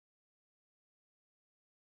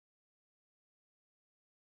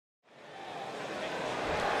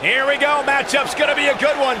Here we go. Matchup's going to be a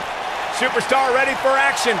good one. Superstar ready for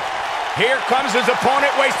action. Here comes his opponent,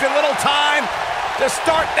 wasting little time to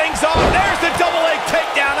start things off. There's the double leg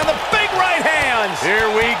takedown and the big right hands. Here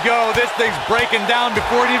we go. This thing's breaking down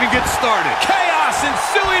before it even gets started. Chaos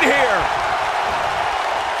ensuing here.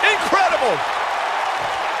 Incredible.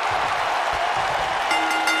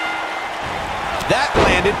 That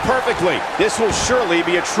landed perfectly. This will surely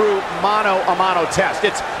be a true mano-a-mano test.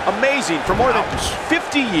 It's amazing. For more than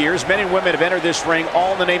 50 years, men and women have entered this ring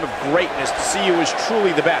all in the name of greatness to see who is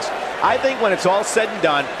truly the best. I think when it's all said and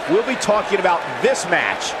done, we'll be talking about this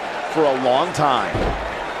match for a long time.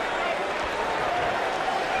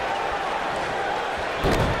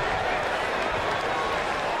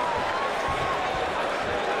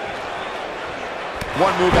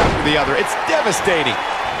 One move after the other. It's devastating.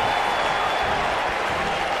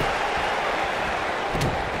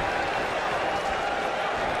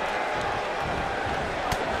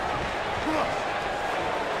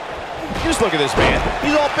 Just look at this man.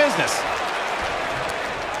 He's all business.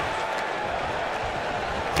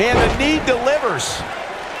 And the knee delivers.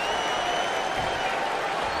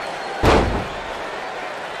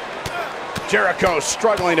 Jericho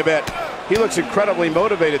struggling a bit. He looks incredibly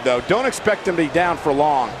motivated, though. Don't expect him to be down for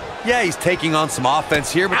long. Yeah, he's taking on some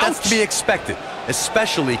offense here, but that's to be expected,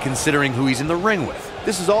 especially considering who he's in the ring with.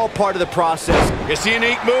 This is all part of the process. It's the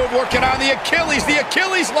unique move working on the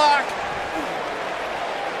Achilles lock.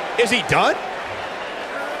 Is he done?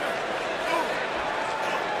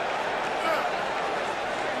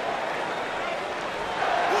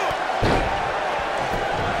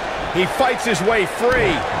 He fights his way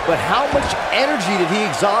free. But how much energy did he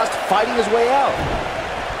exhaust fighting his way out?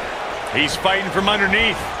 He's fighting from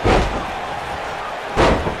underneath.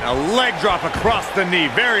 A leg drop across the knee.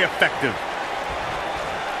 Very effective.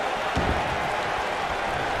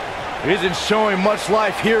 Isn't showing much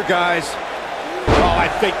life here, guys. Oh, I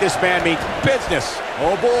think this man means business.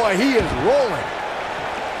 Oh boy, he is rolling.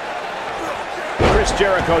 Chris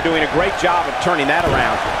Jericho doing a great job of turning that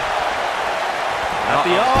around.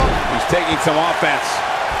 He's taking some offense.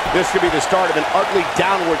 This could be the start of an ugly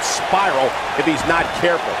downward spiral if he's not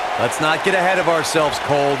careful. Let's not get ahead of ourselves,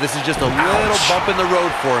 Cole. This is just a little bump in the road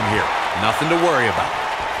for him here. Nothing to worry about.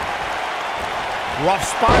 Rough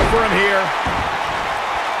spot for him here.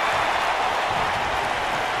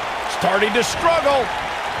 Starting to struggle.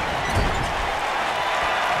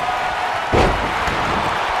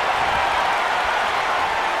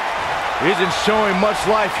 Isn't showing much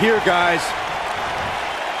life here, guys.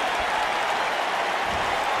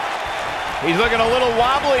 He's looking a little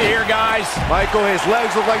wobbly here, guys. Michael, his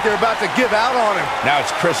legs look like they're about to give out on him. Now it's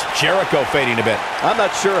Chris Jericho fading a bit. I'm not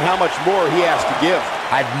sure how much more he has to give.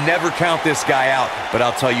 I'd never count this guy out, but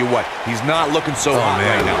I'll tell you what, he's not looking so hot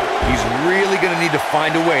right now. He's really going to need to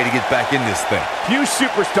find a way to get back in this thing. Few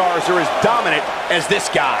superstars are as dominant as this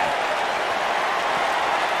guy.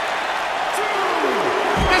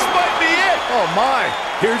 This might be it. Oh my,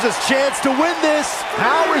 here's his chance to win this.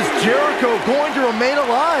 How is Jericho going to remain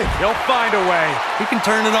alive? He'll find a way. He can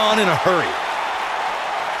turn it on in a hurry.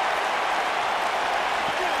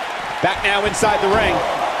 Back now inside the ring.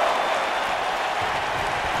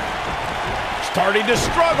 Starting to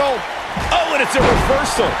struggle. Oh, and it's a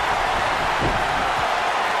reversal.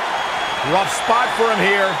 Rough spot for him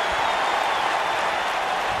here.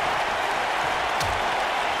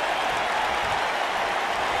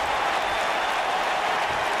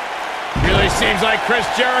 Really seems like Chris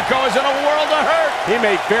Jericho is in a world of hurt. He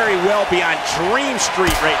may very well be on Dream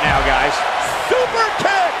Street right now, guys. Super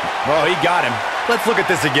kick. Oh, he got him. Let's look at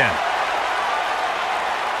this again.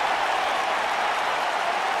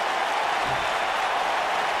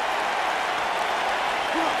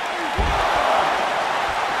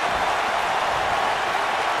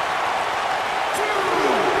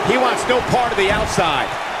 He wants no part of the outside.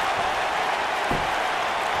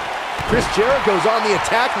 Chris Jericho's on the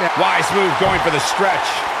attack now. Wise move going for the stretch.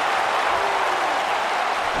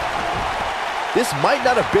 This might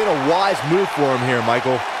not have been a wise move for him here,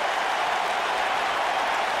 Michael.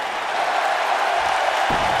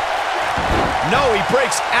 No, he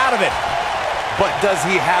breaks out of it. But does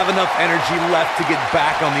he have enough energy left to get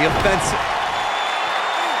back on the offensive?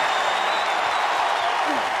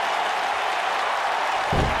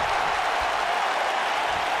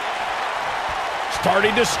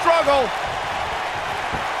 Starting to struggle.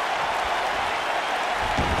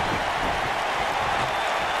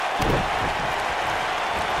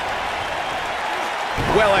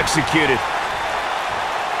 Well executed.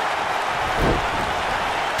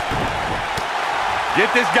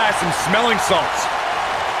 Get this guy some smelling salts.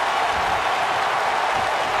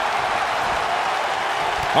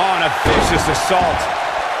 Oh, and a vicious assault.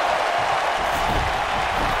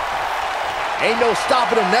 Ain't no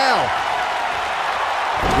stopping him now.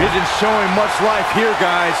 Isn't showing much life here,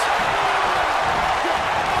 guys.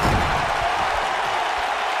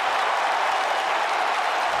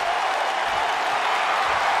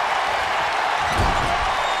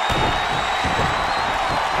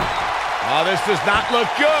 Oh, this does not look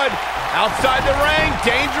good. Outside the ring,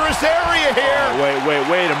 dangerous area here. Oh,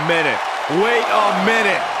 wait a minute. Wait a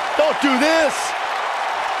minute. Don't do this.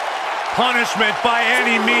 Punishment by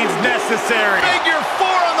any means necessary. Figure 4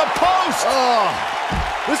 on the post. Oh,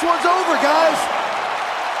 this one's over, guys.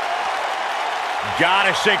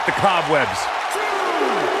 Gotta shake the cobwebs.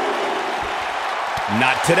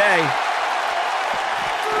 Not today.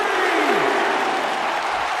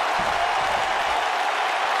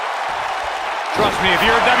 Trust me, if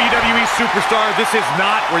you're a WWE superstar, this is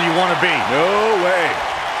not where you want to be. No way.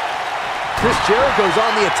 Chris Jericho's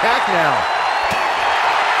on the attack now.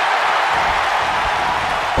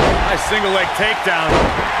 Nice single leg takedown.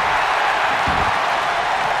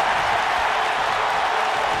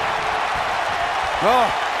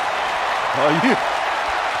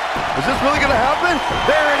 Is this really gonna happen?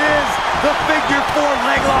 There it is, the figure 4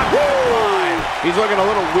 leg lock. He's looking a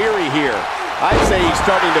little weary here. I'd say he's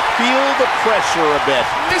starting to feel the pressure a bit.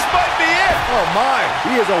 This might be it. Oh my,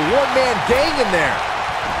 he is a one-man gang in there.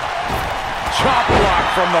 Chop block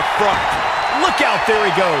from the front. Look out, there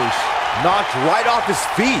he goes. Knocked right off his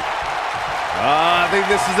feet. I think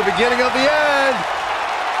this is the beginning of the end.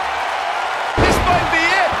 This might be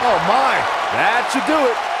it. Oh my, that should do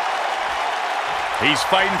it. He's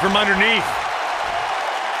fighting from underneath.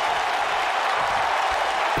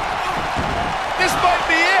 This might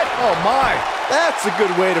be it. Oh my, that's a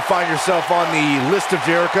good way to find yourself on the list of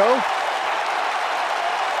Jericho.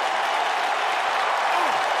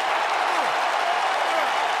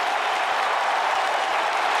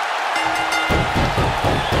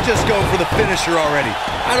 Just go for the finisher already.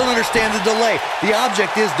 I don't understand the delay. The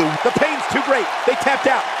object is the pain's too great. They tapped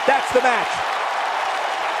out. That's the match.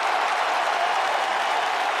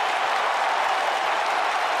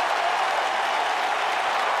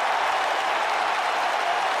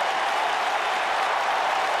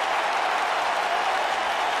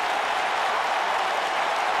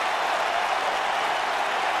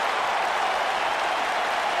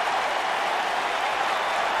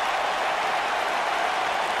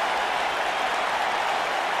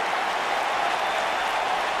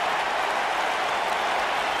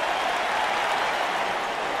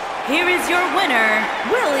 Here is your winner,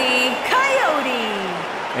 Coyote.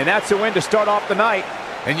 And that's a win to start off the night.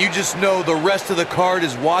 And you just know the rest of the card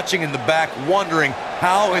is watching in the back, wondering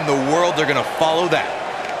how in the world they're going to follow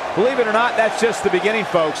that. Believe it or not, that's just the beginning,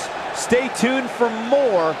 folks. Stay tuned for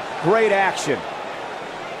more great action.